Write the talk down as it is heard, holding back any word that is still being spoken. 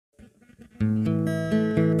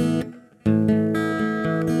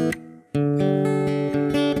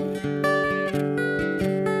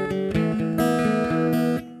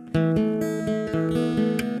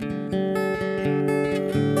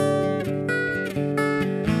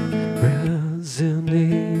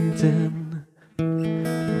Resonating,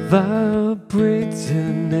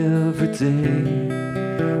 vibrating every day.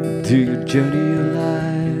 Do your journey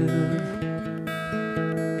alive,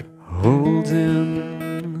 holding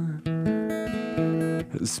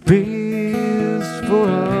space for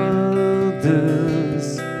others.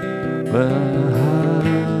 But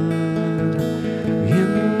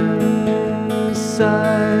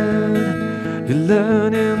inside, you're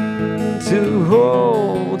learning to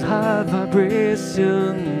hold high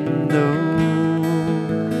vibration. No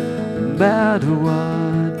matter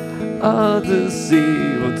what others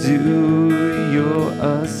see or do, you're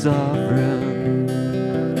a sovereign,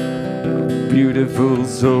 beautiful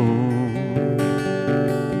soul.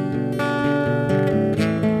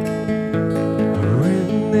 We're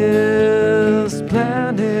in this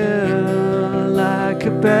planet like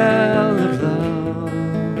a bell of love.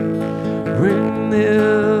 We're in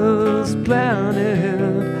this planet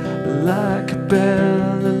like a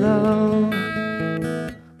bell of love.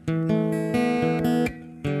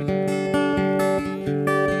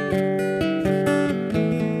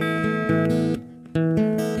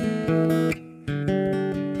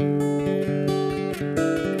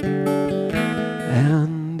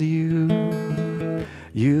 And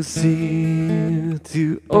you see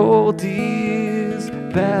through all these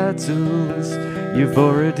battles, you've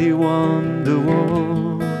already won the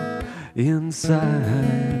war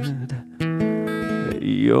inside.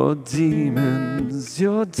 Your demons,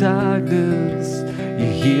 your darkness,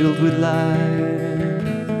 you're healed with light.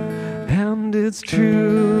 And it's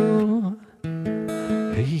true,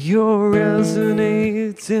 you're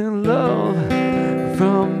resonating love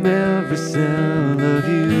from every cell of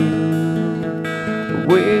you.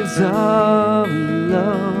 Waves of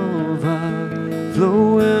love are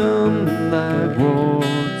flowing like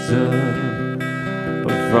water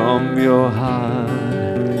from your heart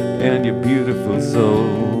and your beautiful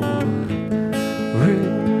soul. We're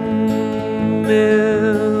in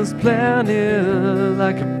this planet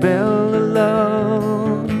like a bell of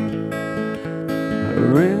love.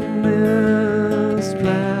 We're in this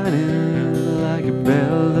planet like a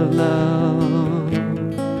bell of love.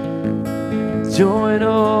 Join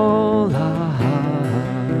all our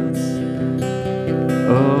hearts.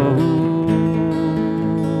 Oh,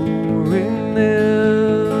 we're in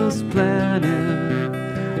this planet,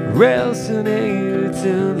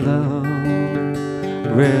 resonating love,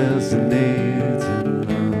 resonating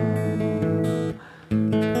love.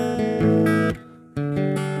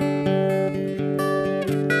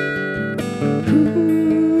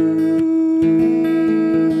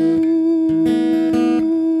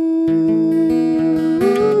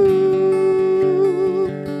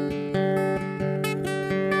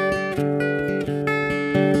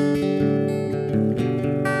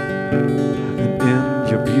 In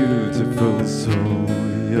your beautiful soul,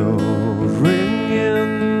 you're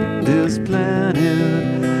ringing this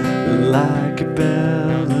planet like a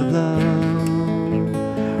bell of love,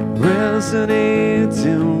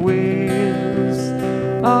 resonating waves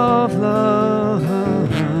of love.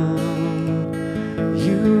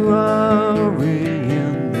 You are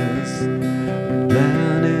ringing this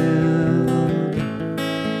planet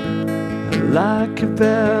like a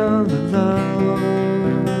bell of love.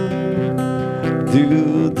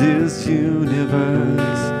 Through this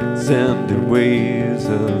universe, sending waves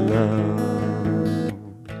of love.